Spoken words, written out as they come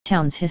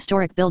town's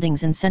historic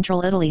buildings in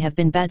central Italy have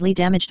been badly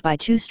damaged by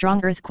two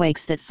strong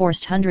earthquakes that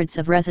forced hundreds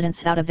of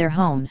residents out of their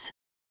homes.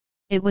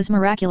 It was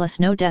miraculous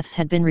no deaths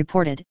had been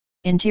reported,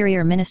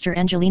 Interior Minister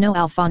Angelino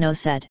Alfano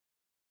said.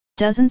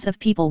 Dozens of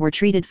people were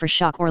treated for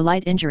shock or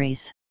light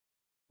injuries.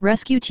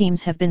 Rescue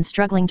teams have been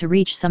struggling to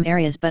reach some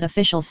areas, but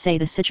officials say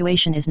the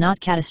situation is not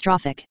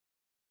catastrophic.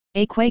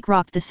 A quake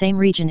rocked the same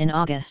region in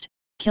August,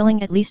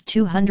 killing at least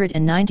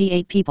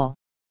 298 people.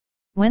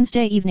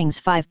 Wednesday evening's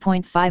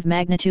 5.5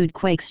 magnitude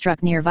quake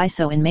struck near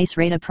Viso in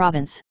Macerata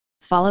province,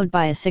 followed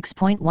by a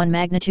 6.1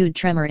 magnitude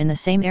tremor in the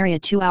same area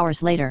 2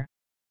 hours later.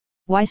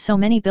 Why so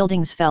many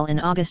buildings fell in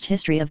August.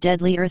 History of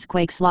deadly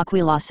earthquakes.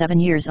 L'Aquila. 7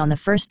 years on. The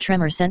first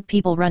tremor sent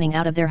people running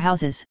out of their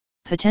houses,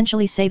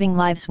 potentially saving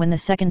lives when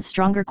the second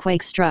stronger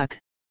quake struck.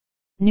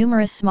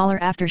 Numerous smaller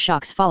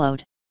aftershocks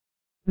followed.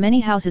 Many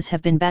houses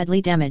have been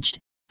badly damaged,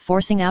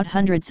 forcing out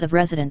hundreds of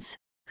residents,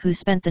 who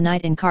spent the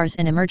night in cars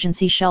and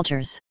emergency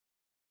shelters.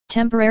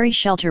 Temporary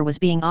shelter was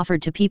being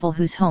offered to people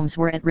whose homes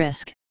were at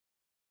risk.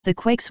 The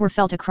quakes were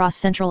felt across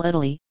central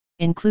Italy,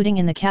 including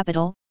in the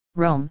capital,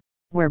 Rome,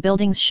 where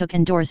buildings shook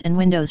and doors and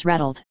windows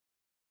rattled.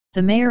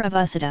 The mayor of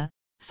Ussita,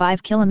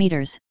 5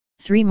 kilometers,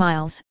 3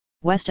 miles,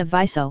 west of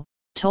Viso,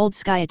 told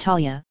Sky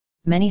Italia,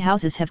 many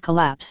houses have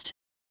collapsed.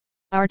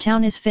 Our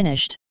town is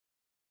finished.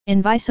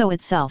 In Viso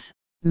itself,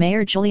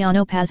 Mayor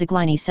Giuliano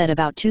Paziglini said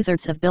about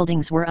 2/3 of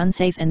buildings were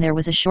unsafe and there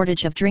was a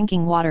shortage of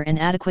drinking water and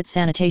adequate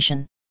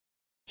sanitation.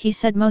 He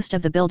said most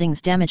of the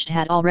buildings damaged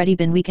had already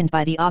been weakened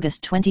by the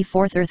August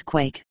 24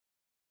 earthquake.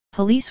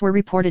 Police were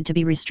reported to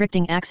be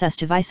restricting access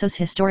to Viso's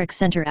historic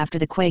center after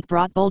the quake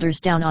brought boulders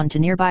down onto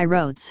nearby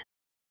roads.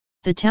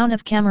 The town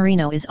of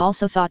Camerino is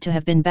also thought to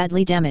have been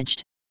badly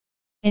damaged.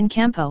 In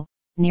Campo,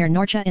 near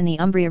Norcia in the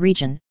Umbria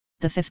region,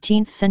 the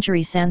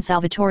 15th-century San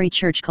Salvatore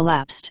church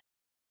collapsed.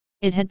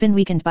 It had been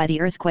weakened by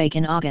the earthquake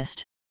in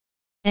August.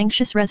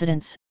 Anxious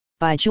Residents,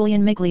 by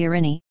Julian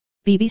Migliorini,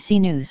 BBC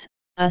News.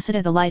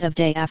 Ussita. The light of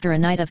day after a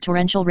night of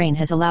torrential rain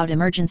has allowed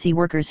emergency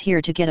workers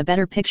here to get a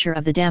better picture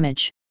of the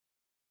damage.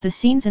 The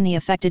scenes in the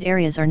affected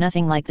areas are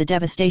nothing like the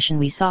devastation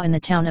we saw in the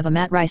town of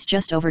Amatrice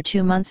just over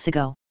 2 months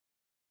ago.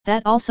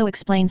 That also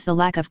explains the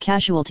lack of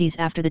casualties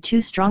after the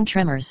two strong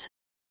tremors.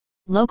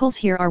 Locals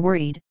here are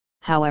worried,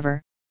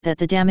 however, that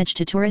the damage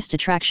to tourist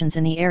attractions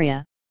in the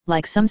area,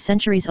 like some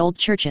centuries-old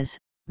churches,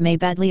 may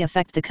badly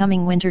affect the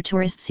coming winter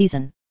tourist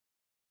season.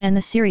 And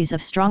the series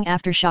of strong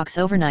aftershocks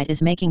overnight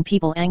is making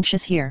people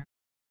anxious here.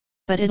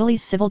 But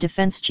Italy's civil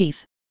defense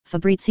chief,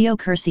 Fabrizio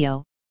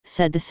Curcio,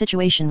 said the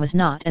situation was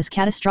not as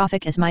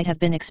catastrophic as might have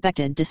been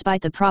expected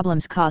despite the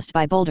problems caused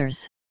by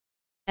boulders.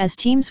 As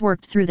teams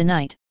worked through the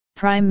night,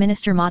 Prime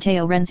Minister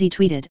Matteo Renzi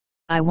tweeted,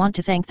 "I want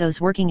to thank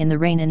those working in the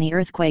rain in the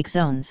earthquake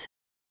zones.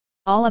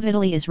 All of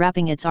Italy is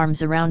wrapping its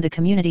arms around the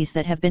communities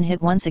that have been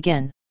hit once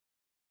again."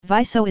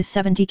 Viso is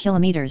 70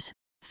 kilometers,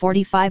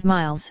 45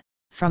 miles,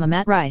 from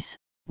Amatrice,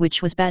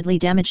 which was badly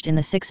damaged in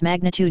the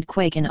 6-magnitude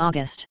quake in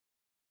August.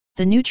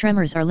 The new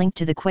tremors are linked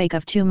to the quake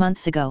of 2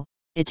 months ago,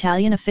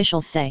 Italian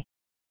officials say.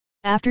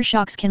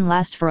 Aftershocks can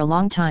last for a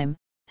long time,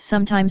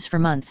 sometimes for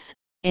months.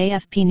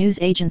 AFP news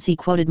agency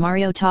quoted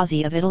Mario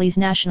Tozzi of Italy's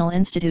National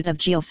Institute of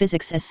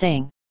Geophysics as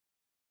saying,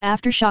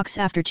 "Aftershocks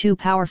after two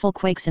powerful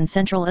quakes in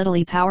central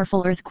Italy.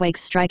 Powerful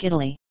earthquakes strike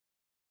Italy.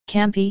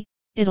 Campi,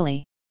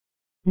 Italy.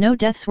 No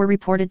deaths were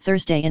reported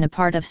Thursday in a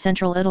part of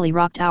central Italy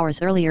rocked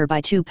hours earlier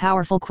by two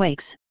powerful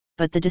quakes,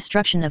 but the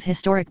destruction of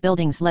historic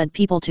buildings led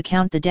people to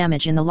count the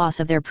damage in the loss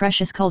of their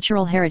precious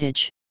cultural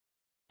heritage.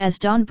 As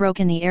dawn broke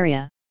in the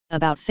area,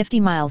 about 50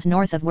 miles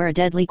north of where a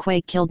deadly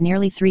quake killed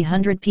nearly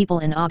 300 people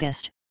in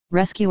August,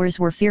 rescuers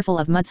were fearful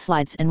of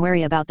mudslides and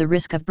wary about the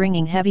risk of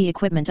bringing heavy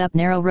equipment up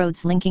narrow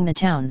roads linking the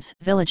towns,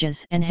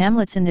 villages and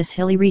hamlets in this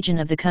hilly region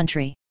of the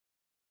country.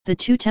 The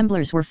two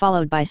tremblers were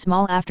followed by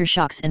small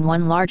aftershocks and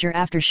one larger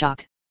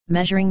aftershock,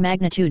 measuring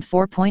magnitude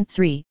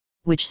 4.3,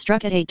 which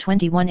struck at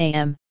 8:21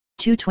 a.m.,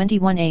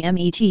 2:21 a.m.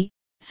 ET,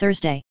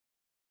 Thursday.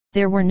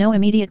 There were no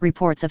immediate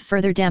reports of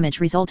further damage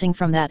resulting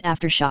from that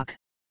aftershock.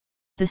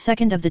 The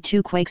second of the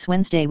two quakes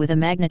Wednesday with a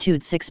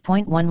magnitude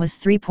 6.1 was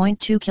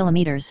 3.2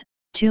 kilometers,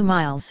 2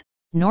 miles,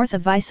 north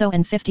of Viso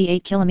and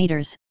 58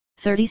 kilometers,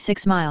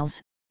 36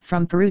 miles,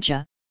 from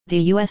Perugia,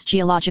 the U.S.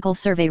 Geological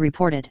Survey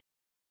reported.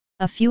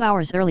 A few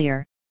hours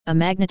earlier, a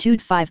magnitude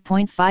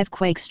 5.5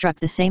 quake struck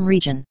the same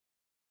region.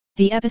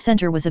 The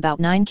epicenter was about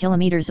 9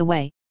 kilometers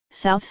away,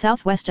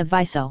 south-southwest of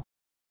Viso.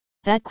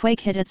 That quake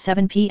hit at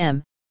 7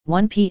 p.m.,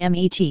 1 p.m.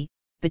 ET,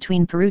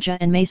 between Perugia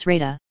and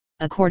Macerata,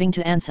 according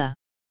to ANSA.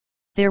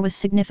 There was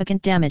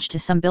significant damage to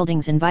some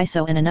buildings in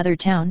Viso and another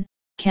town,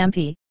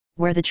 Campi,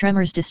 where the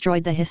tremors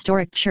destroyed the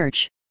historic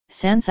church.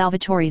 San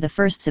Salvatore. The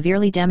first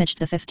severely damaged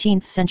the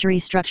 15th-century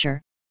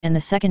structure, and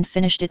the second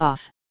finished it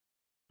off.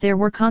 There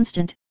were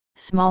constant,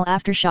 small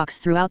aftershocks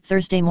throughout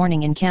Thursday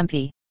morning in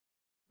Campi.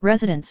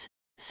 Residents,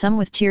 some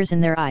with tears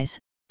in their eyes,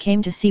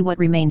 came to see what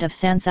remained of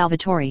San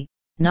Salvatore,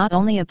 not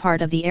only a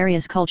part of the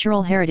area's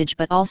cultural heritage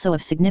but also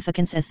of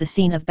significance as the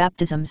scene of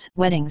baptisms,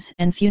 weddings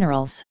and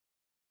funerals.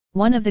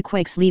 One of the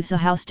quakes leaves a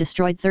house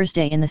destroyed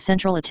Thursday in the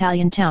central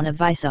Italian town of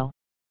Viso.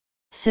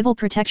 Civil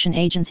Protection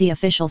Agency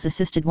officials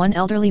assisted one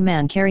elderly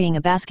man carrying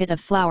a basket of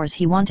flowers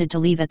he wanted to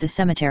leave at the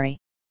cemetery.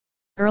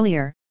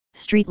 Earlier,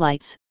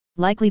 streetlights,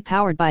 likely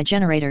powered by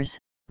generators,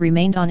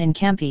 remained on in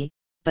Campi,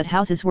 but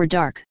houses were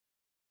dark.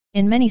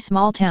 In many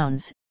small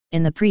towns,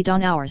 in the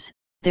pre-dawn hours,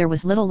 there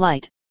was little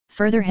light,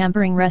 further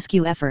hampering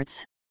rescue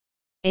efforts.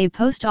 A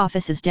post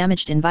office is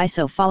damaged in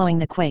Viso following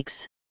the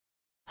quakes.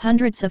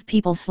 Hundreds of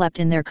people slept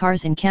in their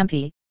cars in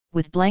Campi,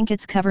 with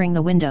blankets covering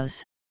the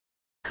windows.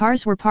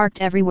 Cars were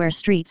parked everywhere: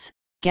 streets,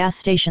 gas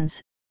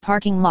stations,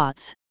 parking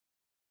lots.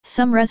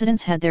 Some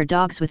residents had their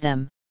dogs with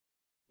them.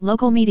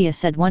 Local media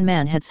said one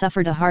man had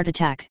suffered a heart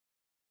attack.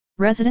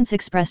 Residents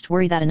expressed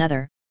worry that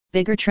another,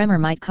 bigger tremor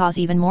might cause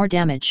even more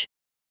damage.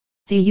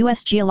 The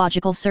U.S.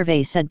 Geological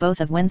Survey said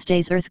both of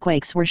Wednesday's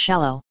earthquakes were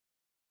shallow.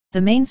 The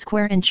main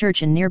square and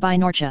church in nearby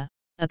Norcia,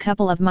 a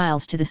couple of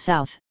miles to the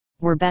south,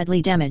 were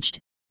badly damaged,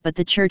 but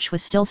the church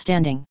was still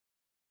standing.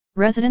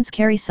 Residents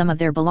carry some of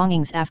their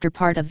belongings after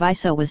part of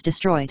Viso was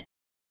destroyed.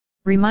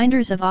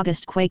 Reminders of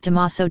August quake.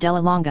 Tommaso Della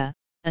Longa,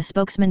 a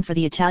spokesman for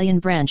the Italian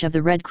branch of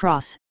the Red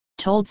Cross,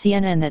 told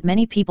CNN that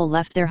many people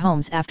left their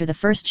homes after the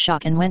first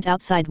shock and went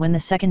outside when the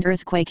second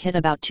earthquake hit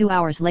about 2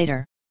 hours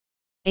later.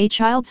 A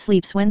child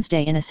sleeps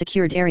Wednesday in a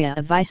secured area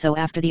of Viso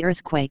after the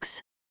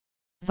earthquakes.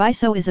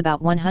 Viso is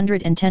about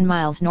 110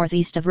 miles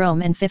northeast of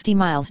Rome and 50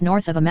 miles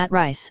north of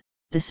Amatrice,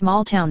 the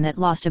small town that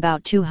lost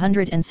about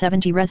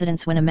 270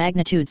 residents when a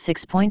magnitude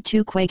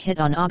 6.2 quake hit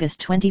on August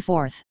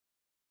 24.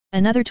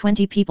 Another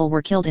 20 people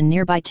were killed in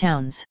nearby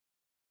towns.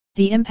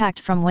 The impact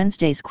from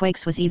Wednesday's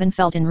quakes was even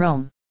felt in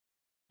Rome.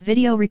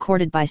 Video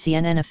recorded by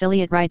CNN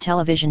affiliate Rai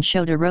Television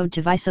showed a road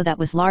to Viso that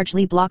was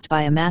largely blocked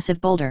by a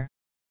massive boulder.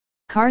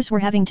 Cars were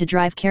having to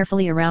drive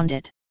carefully around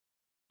it.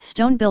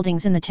 Stone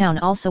buildings in the town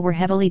also were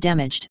heavily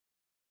damaged.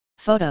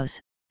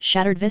 Photos: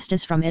 shattered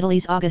vistas from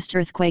Italy's August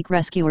earthquake.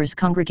 Rescuers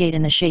congregate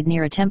in the shade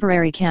near a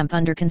temporary camp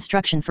under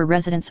construction for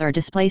residents are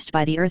displaced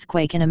by the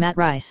earthquake in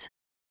Amatrice.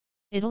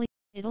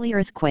 Italy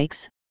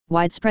earthquakes,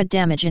 widespread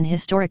damage in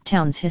historic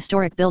towns.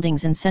 Historic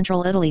buildings in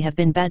central Italy have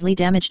been badly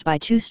damaged by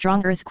 2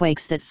 strong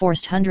earthquakes that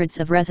forced hundreds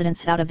of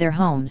residents out of their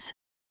homes.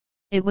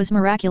 It was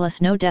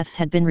miraculous no deaths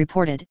had been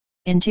reported,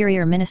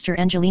 Interior Minister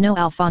Angelino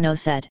Alfano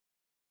said.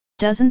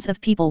 Dozens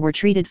of people were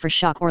treated for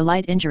shock or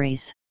light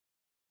injuries.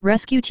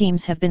 Rescue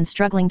teams have been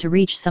struggling to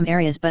reach some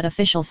areas, but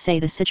officials say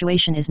the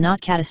situation is not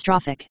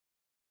catastrophic.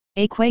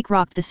 A quake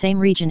rocked the same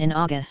region in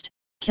August,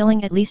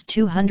 killing at least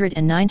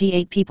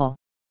 298 people.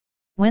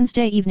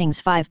 Wednesday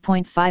evening's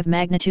 5.5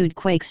 magnitude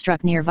quake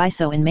struck near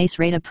Viso in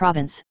Macerata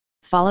province,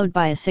 followed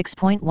by a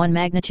 6.1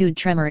 magnitude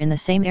tremor in the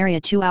same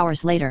area 2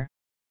 hours later.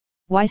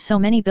 Why so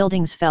many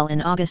buildings fell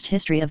in August.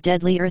 History of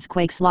deadly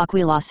earthquakes.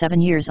 L'Aquila. 7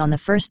 years on. The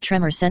first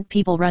tremor sent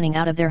people running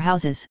out of their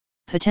houses,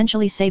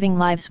 potentially saving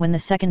lives when the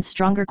second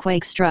stronger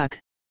quake struck.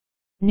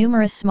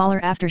 Numerous smaller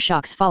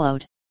aftershocks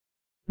followed.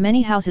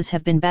 Many houses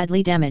have been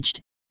badly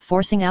damaged,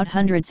 forcing out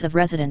hundreds of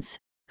residents,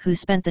 who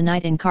spent the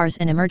night in cars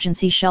and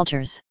emergency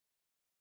shelters.